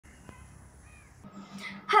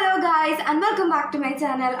Hello guys and welcome back to my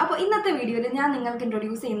channel. അപ്പോൾ ഇന്നത്തെ വീഡിയോയിൽ ഞാൻ നിങ്ങൾക്ക്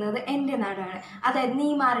ഇൻട്രൊഡ്യൂസ് ചെയ്യുന്നത് എൻ്റെ നാടാണ്. അതായത്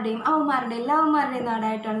നീമാരുടെയും അവന്മാരുടെയും എല്ലാവന്മാരുടെയും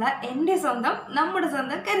നാടായിട്ടുള്ള എൻ്റെ സ്വന്തം നമ്മുടെ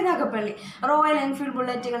സ്വന്തം കരുനാഗപ്പള്ളി. Royal Enfield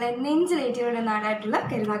ബുള്ളറ്റുകളെ നെഞ്ചിലേറ്റിയുടെ നാടായിട്ടുള്ള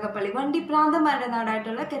Karunagappally. വണ്ടി പ്രാന്തന്മാരുടെ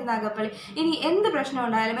നാടായിട്ടുള്ള കരുനാഗപ്പള്ളി. ഇനി എന്ത് പ്രശ്നം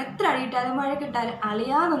ഉണ്ടായാലും എത്ര അടിയിട്ടാലും വഴക്കിട്ടാലും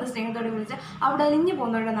അളിയാന്നൊന്ന് സ്നേഹത്തോടെ വിളിച്ച് അവിടെ അലിഞ്ഞു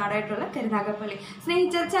പോകുന്നവരുടെ നാടായിട്ടുള്ള കരുനാഗപ്പള്ളി.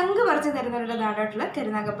 സ്നേഹിച്ച ചങ്ക് പറിച്ച് തരുന്നവരുടെ നാടായിട്ടുള്ള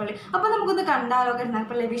കരുനാഗപ്പള്ളി. അപ്പോൾ നമുക്കൊന്ന് കണ്ടാലോ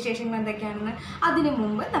കരുനാഗപ്പള്ളി വിശേഷങ്ങൾ എന്തൊക്കെയാണെന്ന്. അതിനു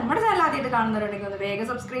മുമ്പ് നമ്മുടെ ചാനൽ ആദ്യമായിട്ട് കാണുന്നവരുണ്ടെങ്കിൽ ഒന്ന് വേഗം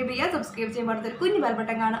സബ്സ്ക്രൈബ് ചെയ്യുക. സബ്സ്ക്രൈബ് ചെയ്യുമ്പോൾ അടുത്തൊരു കുഞ്ഞു ബെൽ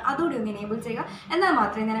ബട്ടൺ കാണും, അതോടെ ഒന്ന് എനേബിൾ ചെയ്യുക. എന്നാൽ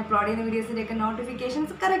മാത്രമേ ഞാൻ അപ്ലോഡ് ചെയ്യുന്ന വീഡിയോസിൻ്റെയൊക്കെ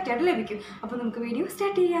നോട്ടിഫിക്കേഷൻസ് കറക്റ്റായിട്ട് ലഭിക്കും. അപ്പോൾ നമുക്ക് വീഡിയോ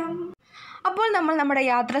സ്റ്റാർട്ട് ചെയ്യാം. അപ്പോൾ നമ്മൾ നമ്മുടെ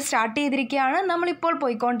യാത്ര സ്റ്റാർട്ട് ചെയ്തിരിക്കുകയാണ്. നമ്മളിപ്പോൾ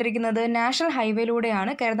പോയിക്കൊണ്ടിരിക്കുന്നത് നാഷണൽ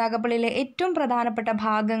ഹൈവേയിലൂടെയാണ്. കരുനാഗപ്പള്ളിയിലെ ഏറ്റവും പ്രധാനപ്പെട്ട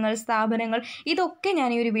ഭാഗങ്ങൾ, സ്ഥാപനങ്ങൾ ഇതൊക്കെ ഞാൻ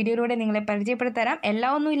ഈ ഒരു വീഡിയോയിലൂടെ നിങ്ങളെ പരിചയപ്പെടുത്തരാം.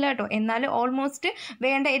 എല്ലാം ഒന്നും ഇല്ല കേട്ടോ, എന്നാലും ഓൾമോസ്റ്റ്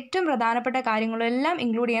വേണ്ട ഏറ്റവും പ്രധാനപ്പെട്ട കാര്യങ്ങളെല്ലാം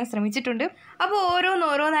ഇൻക്ലൂഡ് ചെയ്യാൻ ശ്രമിച്ചിട്ടുണ്ട്. അപ്പോൾ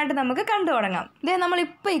ഓരോന്നായിട്ട് നമുക്ക് കണ്ടു തുടങ്ങാം. ഇതേ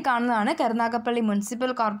നമ്മളിപ്പോൾ ഈ കാണുന്നതാണ് കരുനാഗപ്പള്ളി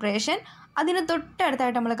മുനിസിപ്പൽ കോർപ്പറേഷൻ. അതിന്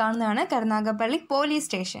തൊട്ടടുത്തായിട്ട് നമ്മൾ കാണുന്നതാണ് കരുനാഗപ്പള്ളി പോലീസ്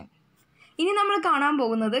സ്റ്റേഷൻ. ഇനി നമ്മൾ കാണാൻ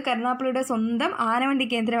പോകുന്നത് കരുനാഗപ്പള്ളിയുടെ സ്വന്തം ആനവണ്ടി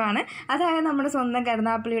കേന്ദ്രമാണ്. അതായത് നമ്മുടെ സ്വന്തം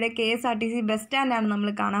കരുനാഗപ്പള്ളിയുടെ KSRTC ബസ് സ്റ്റാൻഡാണ് നമ്മൾ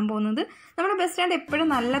കാണാൻ പോകുന്നത്. നമ്മുടെ ബസ് സ്റ്റാൻഡ് എപ്പോഴും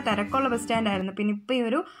നല്ല തിരക്കുള്ള ബസ് സ്റ്റാൻഡായിരുന്നു. പിന്നെ ഇപ്പോൾ ഈ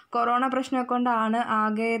ഒരു കൊറോണ പ്രശ്നമൊക്കെ കൊണ്ടാണ്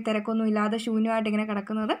ആകെ തിരക്കൊന്നും ഇല്ലാതെ ശൂന്യമായിട്ട് ഇങ്ങനെ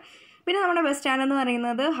കിടക്കുന്നത്. പിന്നെ നമ്മുടെ ബസ് സ്റ്റാൻഡ് എന്ന്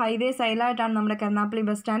പറയുന്നത് ഹൈവേ സൈഡിലായിട്ടാണ് നമ്മുടെ കരുനാഗപ്പള്ളി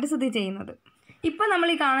ബസ് സ്റ്റാൻഡ് സ്ഥിതി ചെയ്യുന്നത്. ഇപ്പോൾ നമ്മൾ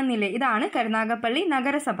ഈ കാണുന്നില്ലേ, ഇതാണ് കരുനാഗപ്പള്ളി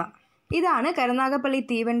നഗരസഭ. ഇതാണ് കരുനാഗപ്പള്ളി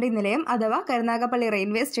തീവണ്ടി നിലയം അഥവാ കരുനാഗപ്പള്ളി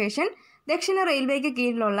റെയിൽവേ സ്റ്റേഷൻ. ദക്ഷിണ റെയിൽവേക്ക്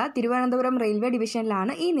കീഴിലുള്ള തിരുവനന്തപുരം റെയിൽവേ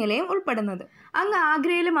ഡിവിഷനിലാണ് ഈ നിലയം ഉൾപ്പെടുന്നത്. അങ്ങ്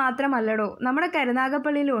ആഗ്രയിൽ മാത്രമല്ലടോ, നമ്മുടെ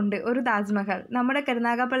കരുനാഗപ്പള്ളിയിലും ഉണ്ട് ഒരു താജ്മഹൽ. നമ്മുടെ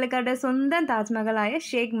കരുനാഗപ്പള്ളിക്കാരുടെ സ്വന്തം താജ്മഹലായ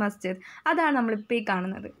ഷേഖ് മസ്ജിദ്. അതാണ് നമ്മളിപ്പോൾ ഈ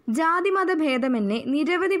കാണുന്നത്. ജാതിമത ഭേദമന്യേ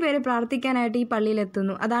നിരവധി പേര് പ്രാർത്ഥിക്കാനായിട്ട് ഈ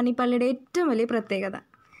പള്ളിയിലെത്തുന്നു. അതാണ് ഈ പള്ളിയുടെ ഏറ്റവും വലിയ പ്രത്യേകത.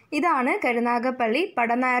 ഇതാണ് കരുനാഗപ്പള്ളി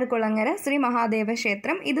പടനായർകുളങ്ങര ശ്രീ മഹാദേവ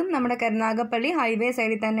ക്ഷേത്രം. ഇതും നമ്മുടെ കരുനാഗപ്പള്ളി ഹൈവേ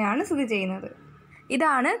സൈഡിൽ തന്നെയാണ് സ്ഥിതി ചെയ്യുന്നത്.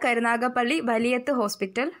 ഇതാണ് കരുനാഗപ്പള്ളി വലിയത്ത്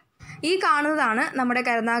ഹോസ്പിറ്റൽ. ഈ കാണുന്നതാണ് നമ്മുടെ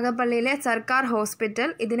കരുനാഗപ്പള്ളിയിലെ സർക്കാർ ഹോസ്പിറ്റൽ.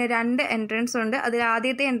 ഇതിന് 2 എൻട്രൻസ് ഉണ്ട്. അതിൽ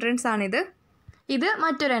ആദ്യത്തെ എൻട്രൻസ് ആണിത്. ഇത്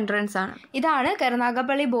മറ്റൊരു എൻട്രൻസ് ആണ്. ഇതാണ്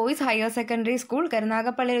Karunagappally boys higher secondary school.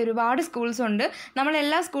 കരുനാഗപ്പള്ളിയിൽ ഒരുപാട് സ്കൂൾസ് ഉണ്ട്. നമ്മൾ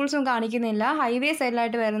എല്ലാ സ്കൂൾസും കാണിക്കുന്നില്ല. ഹൈവേ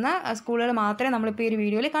സൈഡിലായിട്ട് വരുന്ന സ്കൂളുകൾ മാത്രമേ നമ്മളിപ്പോൾ ഈ ഒരു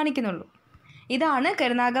വീഡിയോയിൽ കാണിക്കുന്നുള്ളൂ. ഇതാണ്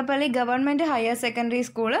Karunagappally government higher secondary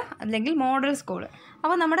school അല്ലെങ്കിൽ മോഡൽ സ്കൂൾ.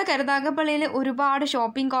 അപ്പോൾ നമ്മുടെ കരുനാഗപ്പള്ളിയിൽ ഒരുപാട്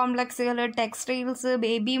shopping കോംപ്ലക്സുകൾ, textiles,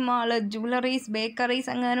 baby mall, jewelleries, bakeries,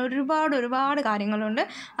 അങ്ങനെ ഒരുപാട് കാര്യങ്ങളുണ്ട്.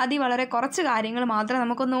 അതിൽ വളരെ കുറച്ച് കാര്യങ്ങൾ മാത്രം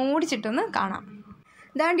നമുക്കൊന്ന് ഓടിച്ചിട്ടൊന്ന് കാണാം.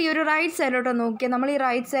 ദാണ്ട് ഈ ഒരു റൈറ്റ് സൈഡിലോട്ട് നോക്കിയാൽ നമ്മൾ ഈ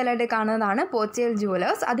റൈറ്റ് സൈഡിലായിട്ട് കാണുന്നതാണ് പോച്ചേൽ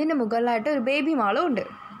ജുവലേഴ്സ്. അതിൻ്റെ മുകളിലായിട്ട് ഒരു ബേബി മാളും ഉണ്ട്.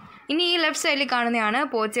 ഇനി ഈ ലെഫ്റ്റ് സൈഡിൽ കാണുന്നതാണ്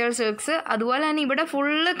പോച്ചേൽ സിൽക്സ്. അതുപോലെ തന്നെ ഇവിടെ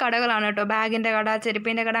ഫുള്ള് കടകളാണ് കേട്ടോ. ബാഗിൻ്റെ കട,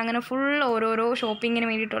 ചെരുപ്പിൻ്റെ കട, അങ്ങനെ ഫുൾ ഓരോരോ ഷോപ്പിങ്ങിന്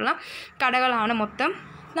വേണ്ടിയിട്ടുള്ള കടകളാണ് മൊത്തം.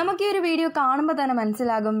 നമുക്ക് ഈ ഒരു വീഡിയോ കാണുമ്പോൾ തന്നെ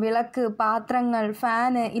മനസ്സിലാകും, വിളക്ക്, പാത്രങ്ങൾ,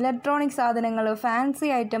 ഫാന്, ഇലക്ട്രോണിക് സാധനങ്ങൾ, ഫാൻസി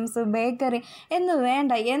ഐറ്റംസ്, ബേക്കറി എന്ന്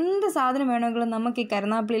വേണ്ട എന്ത് സാധനം വേണമെങ്കിലും നമുക്ക് ഈ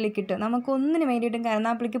കരുനാഗപ്പള്ളിയിൽ കിട്ടും. നമുക്കൊന്നിനും വേണ്ടിയിട്ടും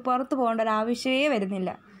കരുനാഗപ്പള്ളിക്ക് പുറത്ത് പോകേണ്ട ഒരു ആവശ്യമേ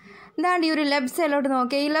വരുന്നില്ല. എന്താണ്ട് ഈ ഒരു ലെഫ്റ്റ് സൈഡിലോട്ട്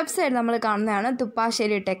നോക്കിയാൽ ഈ ലെഫ്റ്റ് സൈഡ് നമ്മൾ കാണുന്നതാണ്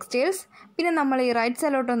തുപ്പാശ്ശേരി ടെക്സ്റ്റൈൽസ്. പിന്നെ നമ്മൾ ഈ റൈറ്റ്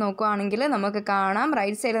സൈഡിലോട്ട് നോക്കുകയാണെങ്കിൽ നമുക്ക് കാണാം,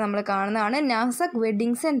 റൈറ്റ് സൈഡിൽ നമ്മൾ കാണുന്നതാണ് നാസക്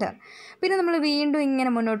വെഡ്ഡിങ് സെൻറ്റർ. പിന്നെ നമ്മൾ വീണ്ടും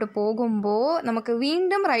ഇങ്ങനെ മുന്നോട്ട് പോകുമ്പോൾ നമുക്ക്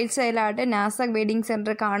വീണ്ടും റൈറ്റ് സൈഡിലായിട്ട് നാസക് വെഡ്ഡിങ്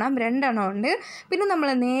സെൻറ്റർ കാണാം. 2 എണ്ണം ഉണ്ട്. പിന്നെ നമ്മൾ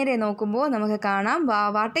നേരെ നോക്കുമ്പോൾ നമുക്ക് കാണാം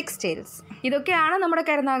വാവ ടെക്സ്റ്റൈൽസ്. ഇതൊക്കെയാണ് നമ്മുടെ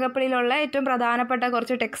കരുനാഗപ്പള്ളിയിലുള്ള ഏറ്റവും പ്രധാനപ്പെട്ട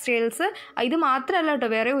കുറച്ച് ടെക്സ്റ്റൈൽസ്. ഇത് മാത്രമല്ല കേട്ടോ,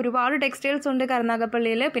 വേറെ ഒരുപാട് ടെക്സ്റ്റൈൽസ് ഉണ്ട്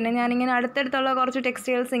കരുനാഗപ്പള്ളിയിൽ. പിന്നെ ഞാനിങ്ങനെ അടുത്തടുത്തുള്ള കുറച്ച്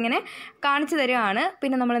ടെക്സ്റ്റൈൽസ് ഇങ്ങനെ കാണിച്ചു തരുവാണ്.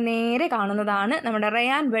 പിന്നെ നമ്മൾ നേരെ കാണുന്നതാണ് നമ്മുടെ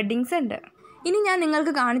റയാൻ വെഡ്ഡിങ് സെൻറ്റർ. ഇനി ഞാൻ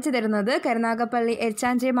നിങ്ങൾക്ക് കാണിച്ചു തരുന്നത് കരുനാഗപ്പള്ളി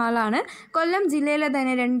H&J മാളാണ്. കൊല്ലം ജില്ലയിലെ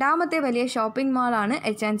തന്നെ 2ാമത്തെ വലിയ ഷോപ്പിംഗ് മാളാണ്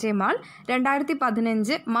H&J മാൾ.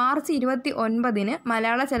 2015 മാർച്ച് 29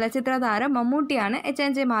 മലയാള ചലച്ചിത്ര താരം മമ്മൂട്ടിയാണ്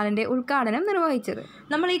H&J മാളിൻ്റെ ഉദ്ഘാടനം നിർവഹിച്ചത്.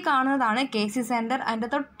 നമ്മൾ ഈ കാണുന്നതാണ് KC സെൻറ്റർ.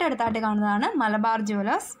 അതിൻ്റെ തൊട്ടടുത്തായിട്ട് കാണുന്നതാണ് മലബാർ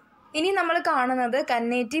ജുവലേഴ്സ്. ഇനി നമ്മൾ കാണുന്നത്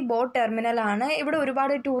കന്നേറ്റി ബോട്ട് ടെർമിനലാണ്. ഇവിടെ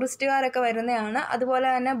ഒരുപാട് ടൂറിസ്റ്റുകാരൊക്കെ വരുന്നതാണ്. അതുപോലെ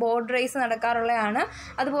തന്നെ ബോട്ട് റേസ് നടക്കാറുള്ളതാണ്.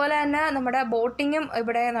 അതുപോലെ തന്നെ നമ്മുടെ ബോട്ടിങ്ങും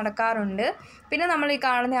ഇവിടെ നടക്കാറുണ്ട്. പിന്നെ നമ്മൾ ഈ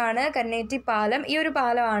കാണുന്നതാണ് കന്നേറ്റി പാലം. ഈ ഒരു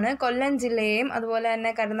പാലമാണ് കൊല്ലം ജില്ലയെയും അതുപോലെ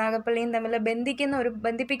തന്നെ കരുനാഗപ്പള്ളിയും തമ്മിൽ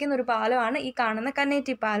ബന്ധിപ്പിക്കുന്ന ഒരു പാലമാണ് ഈ കാണുന്ന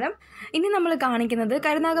കന്നേറ്റി പാലം. ഇനി നമ്മൾ കാണിക്കുന്നത്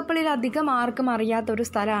കരുനാഗപ്പള്ളിയിൽ അധികം ആർക്കും അറിയാത്തൊരു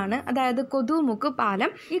സ്ഥലമാണ്, അതായത് കൊതുമുക്ക്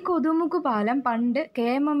പാലം. ഈ കൊതുമുക്ക് പാലം പണ്ട്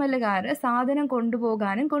KMMLകാർ സാധനം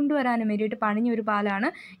കൊണ്ടുപോകാനും കൊണ്ടുവരാനും വേണ്ടിയിട്ട് പണിഞ്ഞൊരു പാലമാണ്.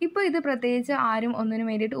 ഇപ്പോൾ ഇത് പ്രത്യേകിച്ച് ആരും ഒന്നിനും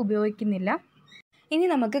വേണ്ടിയിട്ട് ഉപയോഗിക്കുന്നില്ല. ഇനി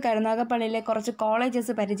നമുക്ക് കരുനാഗപ്പള്ളിയിലെ കുറച്ച്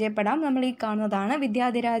കോളേജസ് പരിചയപ്പെടാം. നമ്മൾ ഈ കാണുന്നതാണ്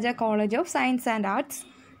Vidyadhiraja college of science and arts.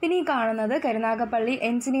 പിന്നെ ഈ കാണുന്നത് കരുനാഗപ്പള്ളി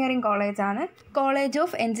എഞ്ചിനീയറിംഗ് കോളേജാണ്. College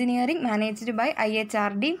of engineering managed by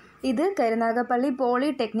IHRD. ഇത് കരുനാഗപ്പള്ളി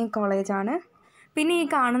പോളിടെക്നിക് കോളേജാണ്. പിന്നെ ഈ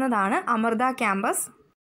കാണുന്നതാണ് അമൃത ക്യാമ്പസ്.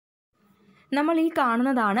 നമ്മൾ ഈ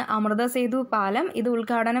കാണുന്നതാണ് അമൃത സേതു പാലം. ഇത്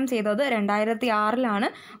ഉദ്ഘാടനം ചെയ്തത് 2006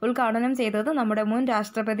 ഉദ്ഘാടനം ചെയ്തത് നമ്മുടെ മുൻ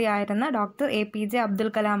രാഷ്ട്രപതി ആയിരുന്ന ഡോക്ടർ APJ അബ്ദുൽ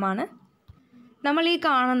കലാമാണ്. നമ്മൾ ഈ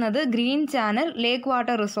കാണുന്നത് ഗ്രീൻ ചാനൽ ലേക്ക്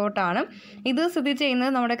വാട്ടർ റിസോർട്ടാണ്. ഇത് സ്ഥിതി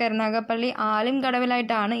ചെയ്യുന്നത് നമ്മുടെ കരുനാഗപ്പള്ളി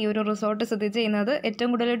ആലിംകടവിലായിട്ടാണ് ഈ ഒരു റിസോർട്ട് സ്ഥിതി ചെയ്യുന്നത്.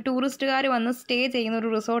 ഏറ്റവും കൂടുതൽ ടൂറിസ്റ്റുകാർ വന്ന് സ്റ്റേ ചെയ്യുന്ന ഒരു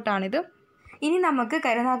റിസോർട്ടാണിത്. ഇനി നമുക്ക്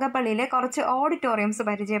കരുനാഗപ്പള്ളിയിലെ കുറച്ച് ഓഡിറ്റോറിയംസ്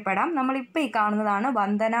പരിചയപ്പെടാം. നമ്മളിപ്പോൾ ഈ കാണുന്നതാണ്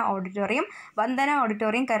വന്ദന ഓഡിറ്റോറിയം. വന്ദന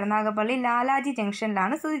ഓഡിറ്റോറിയം കരുനാഗപ്പള്ളി ലാലാജി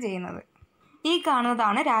ജംഗ്ഷനിലാണ് സ്ഥിതി ചെയ്യുന്നത്. ഈ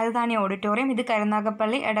കാണുന്നതാണ് രാജധാനി ഓഡിറ്റോറിയം. ഇത്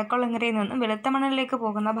കരുനാഗപ്പള്ളി എടക്കൊളങ്ങരയിൽ നിന്നും വെളുത്തമണലിലേക്ക്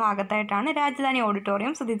പോകുന്ന ഭാഗത്തായിട്ടാണ് രാജധാനി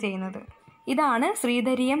ഓഡിറ്റോറിയം സ്ഥിതി ചെയ്യുന്നത്. ഇതാണ്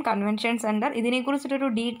Sreedhareeyam convention centre. ഇതിനെക്കുറിച്ചിട്ടൊരു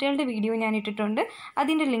detailed video ഞാൻ ഇട്ടിട്ടുണ്ട്.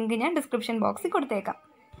 അതിൻ്റെ ലിങ്ക് ഞാൻ ഡിസ്ക്രിപ്ഷൻ ബോക്സിൽ കൊടുത്തേക്കാം.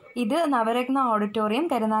 ഇത് നവരത്ന ഓഡിറ്റോറിയം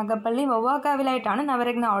കരുനാഗപ്പള്ളി വവ്വാക്കാവിലായിട്ടാണ്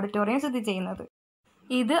നവരത്ന ഓഡിറ്റോറിയം സ്ഥിതി ചെയ്യുന്നത്.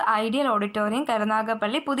 ഇത് ഐഡിയൽ ഓഡിറ്റോറിയം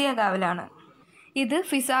കരുനാഗപ്പള്ളി പുതിയകാവിലാണ്. ഇത്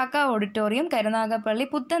ഫിസാക്ക ഓഡിറ്റോറിയം കരുനാഗപ്പള്ളി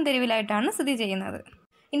പുത്തൻതെരുവിലായിട്ടാണ് സ്ഥിതി ചെയ്യുന്നത്.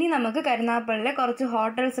 ഇനി നമുക്ക് കരുനാഗപ്പള്ളിയിലെ കുറച്ച്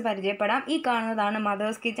ഹോട്ടൽസ് പരിചയപ്പെടാം. ഈ കാണുന്നതാണ്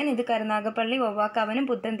മദേഴ്സ് കിച്ചൺ. ഇത് കരുനാഗപ്പള്ളി വവ്വാക്കാവിനും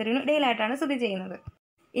പുത്തൻതെരുവിനും ഇടയിലായിട്ടാണ് സ്ഥിതി ചെയ്യുന്നത്.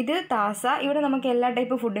 ഇത് താസ. ഇവിടെ നമുക്ക് എല്ലാ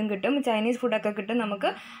ടൈപ്പ് ഫുഡും കിട്ടും. ചൈനീസ് ഫുഡൊക്കെ കിട്ടും നമുക്ക്.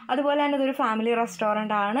 അതുപോലെ തന്നെ ഇതൊരു ഫാമിലി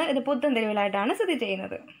റെസ്റ്റോറൻ്റ് ആണ്. ഇത് പുത്തൻതെരുവിലായിട്ടാണ് സ്ഥിതി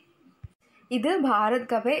ചെയ്യുന്നത്. ഇത് ഭാരത്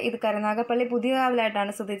കഫേ. ഇത് കരുനാഗപ്പള്ളി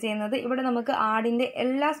പുതിയകാവിലായിട്ടാണ് സ്ഥിതി ചെയ്യുന്നത്. ഇവിടെ നമുക്ക് ആടിൻ്റെ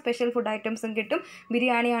എല്ലാ സ്പെഷ്യൽ ഫുഡ് ഐറ്റംസും കിട്ടും.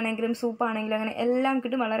 ബിരിയാണി ആണെങ്കിലും സൂപ്പ് ആണെങ്കിലും അങ്ങനെ എല്ലാം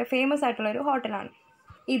കിട്ടും. വളരെ ഫേമസ് ആയിട്ടുള്ളൊരു ഹോട്ടലാണ്.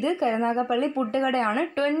 ഇത് കരുനാഗപ്പള്ളി പുട്ടുകടയാണ്.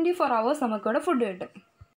 24 hours നമുക്കിവിടെ ഫുഡ് കിട്ടും.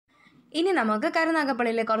 ഇനി നമുക്ക്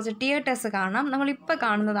കരുനാഗപ്പള്ളിയിലെ കുറച്ച് തിയേറ്റേഴ്സ് കാണാം. നമ്മളിപ്പോൾ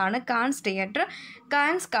കാണുന്നതാണ് കാൻസ് തിയേറ്റർ,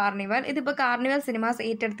 കാൻസ് കാർണിവൽ. ഇതിപ്പോൾ കാർണിവൽ സിനിമാസ്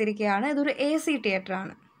ഏറ്റെടുത്തിരിക്കുകയാണ്. ഇതൊരു AC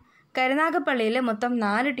തിയേറ്ററാണ്. കരുനാഗപ്പള്ളിയിൽ മൊത്തം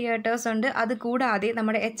 4 തിയേറ്റേഴ്സ് ഉണ്ട്. അത് കൂടാതെ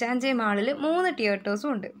നമ്മുടെ HJ മാളിൽ 3 തിയേറ്റേഴ്സും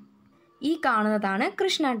ഉണ്ട്. ഈ കാണുന്നതാണ്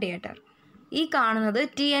കൃഷ്ണ തിയേറ്റർ. ഈ കാണുന്നത്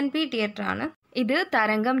TNP തിയേറ്ററാണ്. ഇത്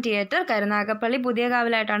തരംഗം തിയേറ്റർ കരുനാഗപ്പള്ളി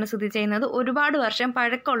പുതിയകാവിലായിട്ടാണ് സ്ഥിതി ചെയ്യുന്നത്. ഒരുപാട് വർഷം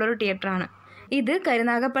പഴക്കമുള്ളൊരു തിയേറ്ററാണ്. ഇത്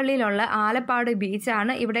കരുനാഗപ്പള്ളിയിലുള്ള ആലപ്പാട്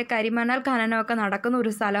ബീച്ചാണ്. ഇവിടെ കരിമണൽ ഖനനമൊക്കെ നടക്കുന്ന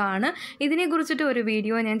ഒരു സ്ഥലമാണ്. ഇതിനെക്കുറിച്ചിട്ട് ഒരു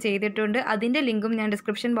വീഡിയോ ഞാൻ ചെയ്തിട്ടുണ്ട്. അതിൻ്റെ ലിങ്കും ഞാൻ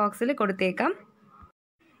ഡിസ്ക്രിപ്ഷൻ ബോക്സിൽ കൊടുത്തേക്കാം.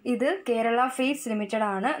 ഇത് കേരള ഫീഡ്സ് ലിമിറ്റഡ്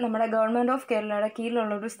ആണ്. നമ്മുടെ ഗവൺമെൻറ് ഓഫ് കേരളയുടെ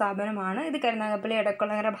കീഴിലുള്ള ഒരു സ്ഥാപനമാണ്. ഇത് കരുനാഗപ്പള്ളി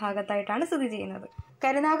എടക്കൊളങ്ങര ഭാഗത്തായിട്ടാണ് സ്ഥിതി ചെയ്യുന്നത്.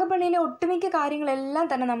 കരുനാഗപ്പള്ളിയിലെ ഒട്ടുമിക്ക കാര്യങ്ങളെല്ലാം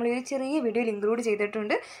തന്നെ നമ്മൾ ഈ ഒരു ചെറിയ വീഡിയോയിൽ ഇൻക്ലൂഡ്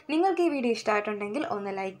ചെയ്തിട്ടുണ്ട്. നിങ്ങൾക്ക് ഈ വീഡിയോ ഇഷ്ടമായിട്ടുണ്ടെങ്കിൽ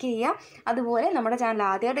ഒന്ന് ലൈക്ക് ചെയ്യുക. അതുപോലെ നമ്മുടെ ചാനൽ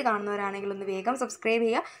ആദ്യമായിട്ട് കാണുന്നവരാണെങ്കിൽ ഒന്ന് വേഗം സബ്സ്ക്രൈബ്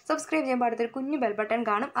ചെയ്യുക. സബ്സ്ക്രൈബ് ചെയ്യുമ്പോൾ അടുത്തൊരു കുഞ്ഞു ബെൽ ബട്ടൺ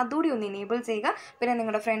കാണും. അതുകൂടി ഒന്ന് എനേബിൾ ചെയ്യുക. പിന്നെ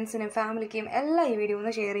നിങ്ങളുടെ ഫ്രണ്ട്സിനും ഫാമിലിക്കും എല്ലാം ഈ വീഡിയോ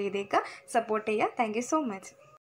ഒന്ന് ഷെയർ ചെയ്തേക്കുക. സപ്പോർട്ട് ചെയ്യുക. Thank you so much.